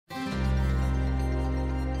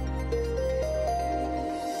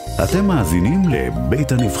אתם מאזינים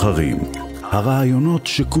לבית הנבחרים, הרעיונות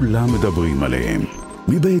שכולם מדברים עליהם,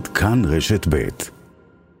 מבית כאן רשת בית.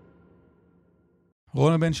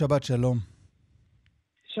 רונה בן שבת, שלום.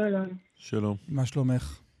 שלום. שלום. מה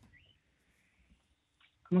שלומך?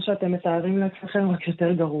 כמו שאתם מתארים לעצמכם, רק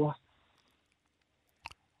יותר גרוע.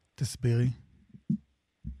 תסבירי.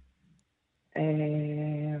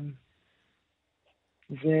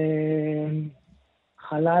 זה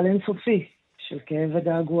חלל אינסופי של כאב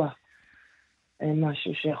וגעגוע. אין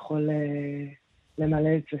משהו שיכול למלא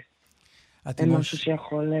את זה. אין משהו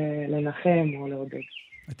שיכול לנחם או לעודד.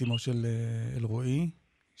 את אמו של אלרועי,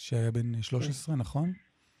 שהיה בן 13, נכון?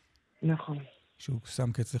 נכון. שהוא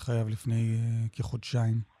שם קץ לחייו לפני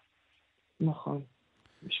כחודשיים. נכון.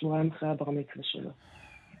 שבועיים אחרי הבר מצווה שלו.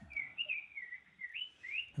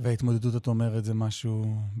 וההתמודדות, את אומרת, זה משהו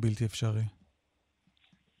בלתי אפשרי.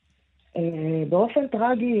 באופן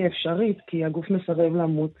טרגי אפשרית, כי הגוף מסרב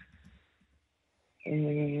למות.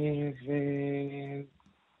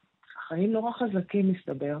 והחיים נורא חזקים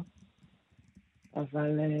מסתבר.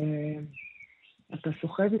 אבל אתה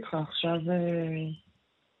סוחב איתך עכשיו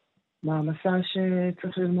מהמסע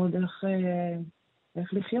שצריך ללמוד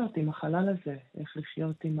איך לחיות עם החלל הזה, איך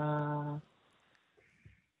לחיות עם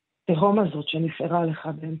התהום הזאת שנפערה לך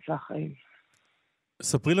באמצע החיים.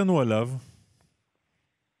 ספרי לנו עליו.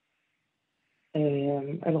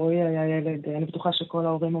 אלרועי היה ילד, אני בטוחה שכל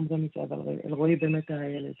ההורים אומרים את זה, אבל אלרועי באמת היה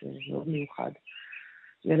ילד מאוד מיוחד.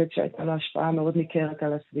 ילד שהייתה לו השפעה מאוד ניכרת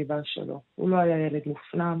על הסביבה שלו. הוא לא היה ילד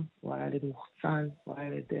מופנם, הוא היה ילד מוחצן, הוא היה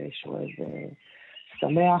ילד שאוהב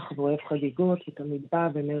שמח ואוהב חגיגות, ותמיד בא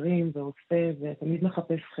ומרים ועושה ותמיד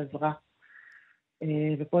מחפש חברה.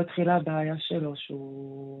 ופה התחילה הבעיה שלו,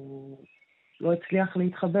 שהוא לא הצליח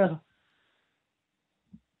להתחבר.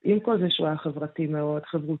 עם כל זה שהוא היה חברתי מאוד,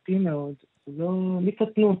 חברותי מאוד, הוא לא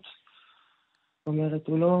מקטנות. זאת אומרת,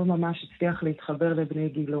 הוא לא ממש הצליח להתחבר לבני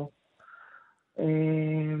גילו.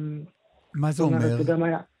 מה זה אומר?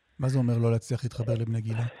 מה זה אומר לא להצליח להתחבר לבני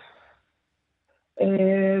גילה?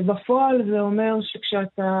 בפועל זה אומר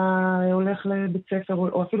שכשאתה הולך לבית ספר,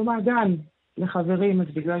 או אפילו מהגן, לחברים, אז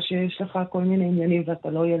בגלל שיש לך כל מיני עניינים ואתה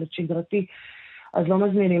לא ילד שגרתי, אז לא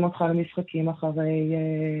מזמינים אותך למשחקים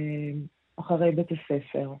אחרי בית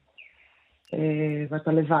הספר.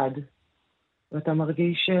 ואתה לבד. ואתה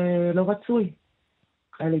מרגיש לא רצוי.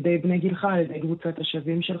 על ידי בני גילך, על ידי קבוצת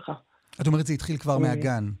השווים שלך. את אומרת, זה התחיל כבר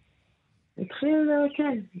מהגן. התחיל,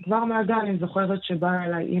 כן, כבר מהגן. אני זוכרת שבאה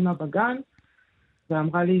אליי אימא בגן,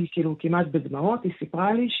 ואמרה לי, כאילו, כמעט בדמעות, היא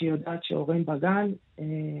סיפרה לי שהיא יודעת שהורים בגן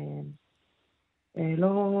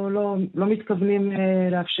לא מתכוונים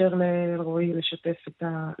לאפשר לאלרועי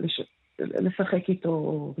לשחק איתו,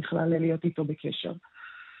 או בכלל להיות איתו בקשר.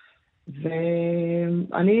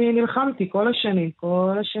 ואני נלחמתי כל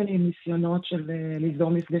השנים ניסיונות של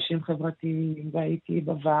ליזום מפגשים חברתיים, והייתי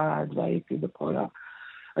בוועד, והייתי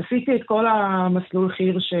עשיתי את כל המסלול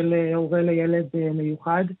חיר של הורה לילד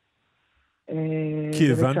מיוחד.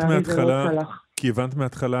 כי הבנת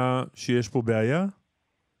מההתחלה שיש פה בעיה?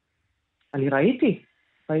 אני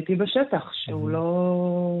ראיתי בשטח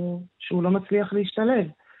שהוא לא מצליח להשתלב,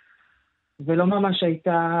 ולא ממש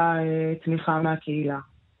הייתה תמיכה מהקהילה.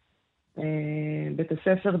 בית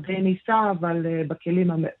הספר די ניסה, אבל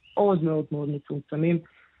בכלים המאוד מאוד מאוד מצומצמים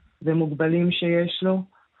ומוגבלים שיש לו,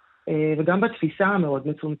 וגם בתפיסה המאוד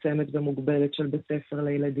מצומצמת ומוגבלת של בית ספר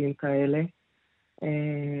לילדים כאלה,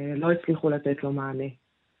 לא הצליחו לתת לו מענה.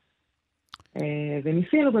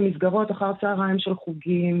 וניסינו במסגרות אחר צהריים של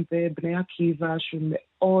חוגים ובני עקיבא, שהוא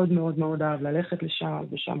מאוד מאוד מאוד אהב ללכת לשם,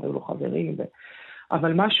 ושם היו לו חברים,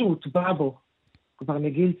 אבל משהו הוטבע בו כבר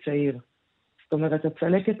מגיל צעיר. זאת אומרת,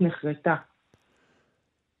 הצלקת נחרטה.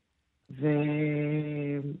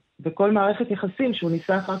 וכל מערכת יחסים שהוא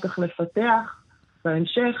ניסה אחר כך לפתח,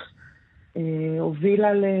 בהמשך,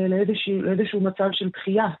 הובילה לאיזשהו מצב של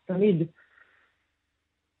דחייה, תמיד.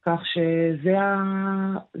 כך שזה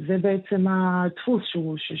בעצם הדפוס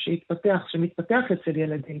שמתפתח אצל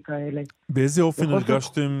ילדים כאלה. באיזה אופן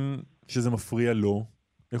הרגשתם שזה מפריע לו?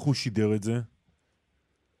 איך הוא שידר את זה?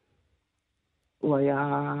 הוא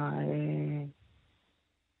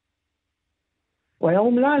היה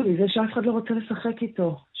אומלל מזה שאף אחד לא רוצה לשחק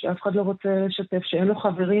איתו, שאף אחד לא רוצה לשתף, שאין לו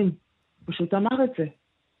חברים. הוא פשוט אמר את זה.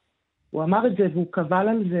 הוא אמר את זה והוא קבל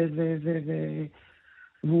על זה,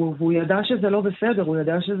 והוא ידע שזה לא בסדר, הוא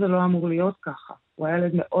ידע שזה לא אמור להיות ככה. הוא היה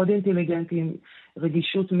ילד מאוד אינטליגנטי, עם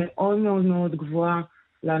רגישות מאוד מאוד מאוד גבוהה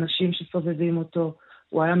לאנשים שסובבים אותו.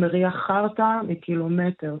 הוא היה מריח חרטה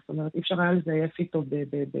מקילומטר, זאת אומרת, אי אפשר היה לזייף איתו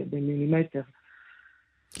במילימטר.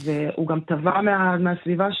 והוא גם טבע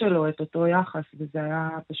מהסביבה שלו את אותו יחס, וזה היה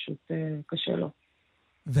פשוט קשה לו.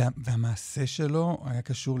 והמעשה שלו היה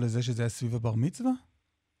קשור לזה שזה היה סביב הבר מצווה?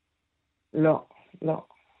 לא, לא.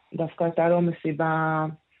 דווקא הייתה לו מסיבה...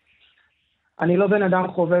 אני לא בן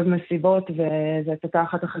אדם חובב מסיבות, וזו הייתה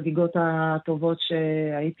אחת החגיגות הטובות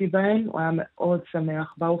שהייתי בהן. הוא היה מאוד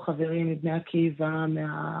שמח, באו חברים מבני עקיבא,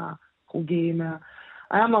 מהחוגים,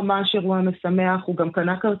 היה ממש אירוע משמח. הוא גם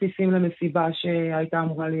קנה כרטיסים למסיבה שהייתה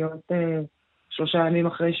אמורה להיות 3 ימים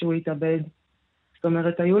אחרי שהוא התאבד. זאת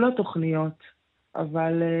אומרת, היו לו תוכניות,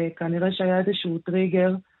 אבל כנראה שהיה איזשהו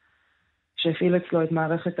טריגר שהפעיל אצלו את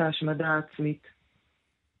מערכת ההשמדה העצמית.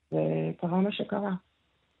 וקרה מה שקרה.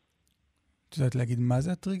 את יודעת להגיד מה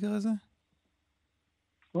זה הטריגר הזה?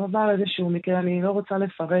 הוא עבר איזשהו מקרה, אני לא רוצה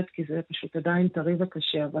לפרט כי זה פשוט עדיין טרי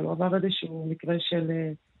וקשה, אבל הוא עבר איזשהו מקרה של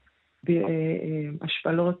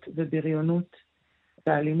השפלות ובריונות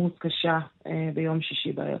ואלימות קשה ביום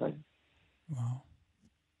שישי בערב. וואו.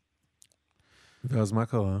 ואז מה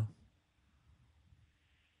קרה?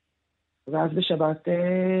 ואז בשבת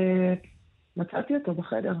מצאתי אותו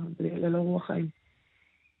בחדר, ללא רוח חיים.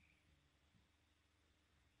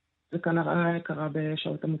 זה כנראה קרה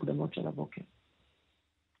בשעות המוקדמות של הבוקר,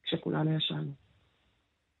 כשכולנו ישנו.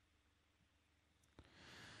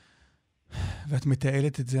 ואת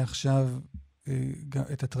מתעלת את זה עכשיו,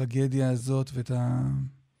 את הטרגדיה הזאת ואת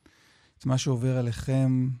את מה שעובר עליכם,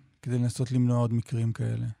 כדי לנסות למנוע עוד מקרים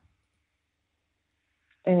כאלה?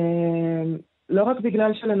 לא רק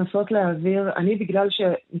בגלל שלנסות להעביר, אני בגלל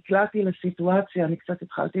שנקלעתי לסיטואציה, אני קצת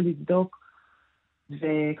התחלתי לבדוק,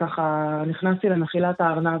 וככה נכנסתי למחילת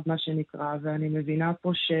הארנב, מה שנקרא, ואני מבינה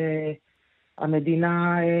פה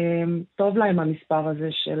שהמדינה, טוב להם המספר הזה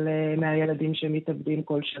של 100 ילדים שמתאבדים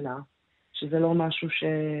כל שנה, שזה לא משהו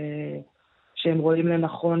שהם רואים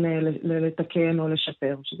לנכון לתקן או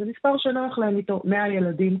לשפר, שזה מספר שנוח להם איתו, 100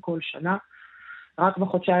 ילדים כל שנה. רק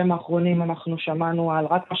בחודשיים האחרונים אנחנו שמענו על,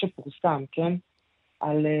 רק מה שפורסם, כן?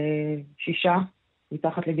 על 6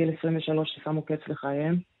 מתחת לגיל 23 ששמו קץ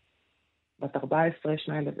לחייהם. בת 14,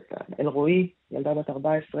 2, אלרועי, ילדה בת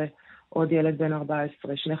 14, עוד ילד בן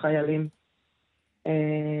 14, 2 חיילים.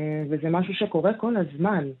 וזה משהו שקורה כל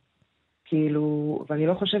הזמן. כאילו, ואני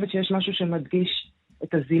לא חושבת שיש משהו שמדגיש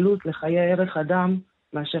את הזילות לחיי ערך אדם,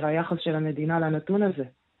 מאשר היחס של המדינה לנתון הזה.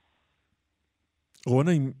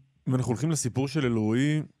 רונה, אם אנחנו הולכים לסיפור של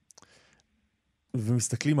אלרועי,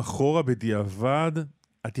 ומסתכלים אחורה בדיעבד,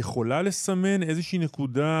 את יכולה לסמן איזושהי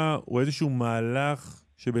נקודה, או איזשהו מהלך,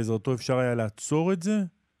 שבעזרתו אפשר היה לעצור את זה?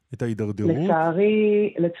 את ההידרדרות?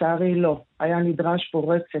 לצערי לא. היה נדרש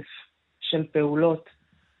פה רצף של פעולות,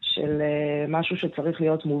 של משהו שצריך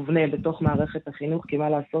להיות מובנה בתוך מערכת החינוך, כי מה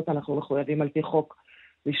לעשות, אנחנו מחויבים על פי חוק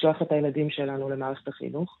לשלוח את הילדים שלנו למערכת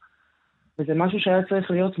החינוך, וזה משהו שהיה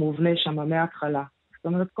צריך להיות מובנה שם מההתחלה. זאת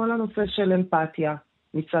אומרת, כל הנושא של אמפתיה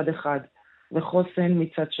מצד אחד, וחוסן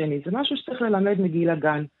מצד שני, זה משהו שצריך ללמד מגיל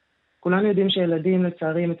הגן. כולנו יודעים שילדים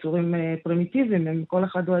לצערי הם יצורים פרימיטיביים, הם כל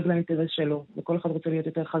אחד דואג לאינטרס שלו, וכל אחד רוצה להיות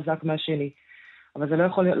יותר חזק מהשני. אבל זה לא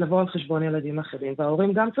יכול לבוא על חשבון ילדים אחרים,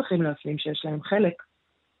 וההורים גם צריכים להפנים שיש להם חלק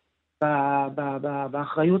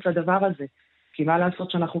באחריות לדבר הזה. כי מה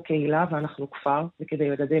לעשות שאנחנו קהילה ואנחנו כפר, וכדי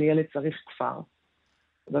לגדל ילד צריך כפר.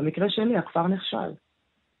 במקרה שלי, הכפר נכשל.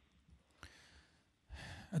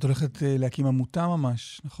 את הולכת להקים עמותה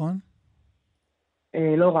ממש, נכון?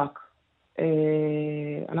 לא רק.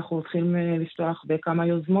 אנחנו הולכים לפתוח בכמה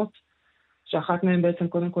יוזמות, שאחת מהן בעצם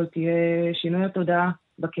קודם כל תהיה שינוי התודעה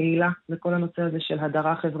בקהילה, וכל הנושא הזה של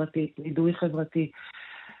הדרה חברתית, נידוי חברתי.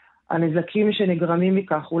 הנזקים שנגרמים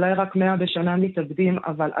מכך, אולי רק 100 בשנה מתאבדים,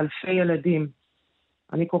 אבל אלפי ילדים,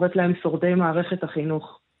 אני קוראת להם שורדי מערכת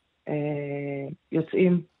החינוך,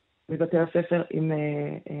 יוצאים מבתי הספר עם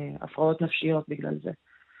הפרעות נפשיות בגלל זה.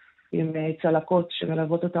 עם צלקות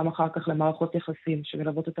שמלוות אותם אחר כך למערכות יחסים,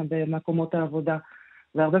 שמלוות אותם במקומות העבודה,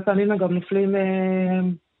 והרבה פעמים הם גם נופלים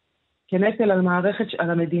כנטל על מערכת,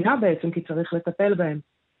 על המדינה בעצם, כי צריך לטפל בהם.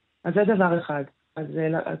 אז זה דבר אחד. אז זה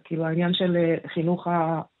כאילו העניין של חינוך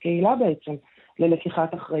הקהילה בעצם,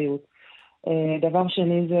 ללקיחת אחריות. דבר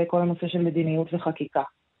שני זה כל הנושא של מדיניות וחקיקה.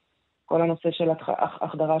 כל הנושא של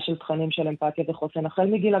החדרה של תכנים של אמפתיה וחוסן החל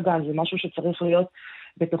מגיל הגן, זה משהו שצריך להיות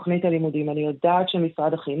בתוכנית הלימודים. אני יודעת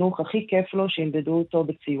שמשרד החינוך הכי כיף לו שימדדו אותו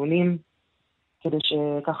בציונים, כדי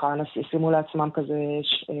שככה ישימו לעצמם כזה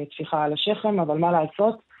תפיחה על השכם, אבל מה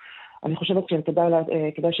לעשות? אני חושבת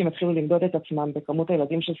שכדאי שהם יתחילו למדוד את עצמם בכמות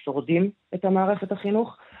הילדים ששורדים את המערכת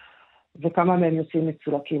החינוך, וכמה מהם יוצאים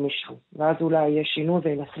מצולקים משם. ואז אולי יהיה שינוי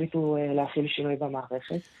והם יחליטו להכיל שינוי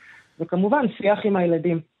במערכת. וכמובן, שיח עם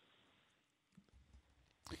הילדים.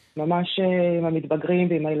 ממש עם המתבגרים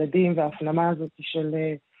ועם הילדים, וההפנמה הזאת של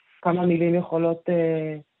כמה מילים יכולות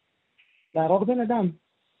להרוג בן אדם.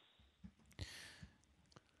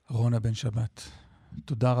 רונה בן שבת,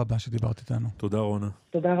 תודה רבה שדיברת איתנו. תודה רונה.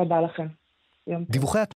 תודה רבה לכם. יום טוב. דיווחי